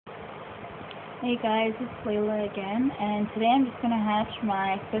Hey guys, it's Leila again, and today I'm just going to hatch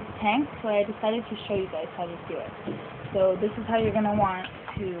my fifth tank, so I decided to show you guys how to do it. So this is how you're going to want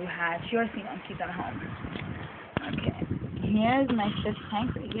to hatch your sea monkeys at home. Okay, here's my fifth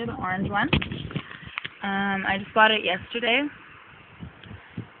tank right here, the orange one. I just bought it yesterday,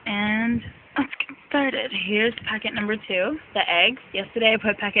 and let's get started. Here's packet number 2, the eggs. Yesterday I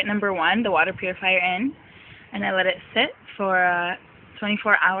put packet number 1, the water purifier, in, and I let it sit for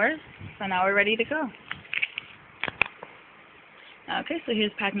 24 hours, so now we're ready to go. Okay, so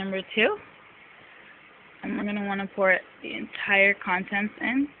here's pack number 2, and we're going to want to pour the entire contents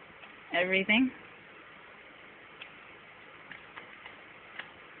in, everything.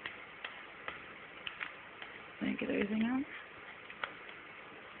 Let me get everything out.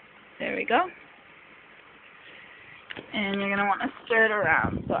 There we go. And you're going to want to stir it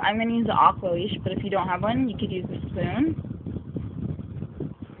around. So I'm going to use the aqua leash, but if you don't have one, you could use a spoon.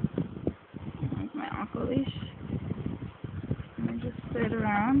 My aqua leash. And just stir it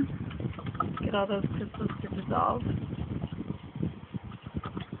around. Get all those crystals to dissolve.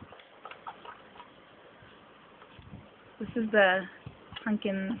 This is the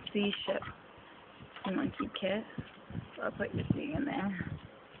Sunken Sea Ship sea monkey kit. So I'll put your sea in there.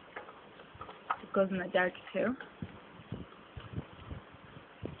 It goes in the dark too.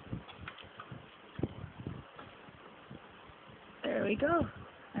 There we go.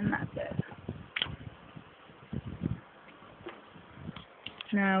 And that's it.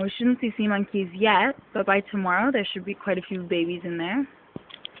 Now, we shouldn't see sea monkeys yet, but by tomorrow there should be quite a few babies in there.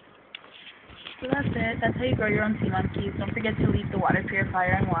 So that's it. That's how you grow your own sea monkeys. Don't forget to leave the water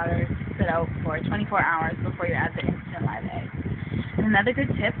purifier in water to sit out for 24 hours before you add the instant live eggs. And another good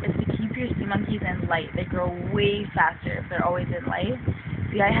tip is to keep your sea monkeys in light. They grow way faster if they're always in light.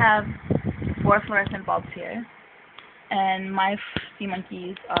 See, I have 4 fluorescent bulbs here, and my sea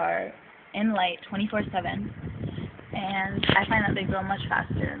monkeys are in light 24/7. And I find that they grow much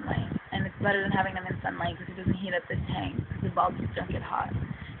faster in light. And it's better than having them in sunlight because it doesn't heat up the tank. The bulbs don't get hot.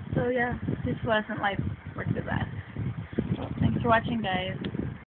 So yeah, these fluorescent lights work the best. Well, thanks for watching, guys.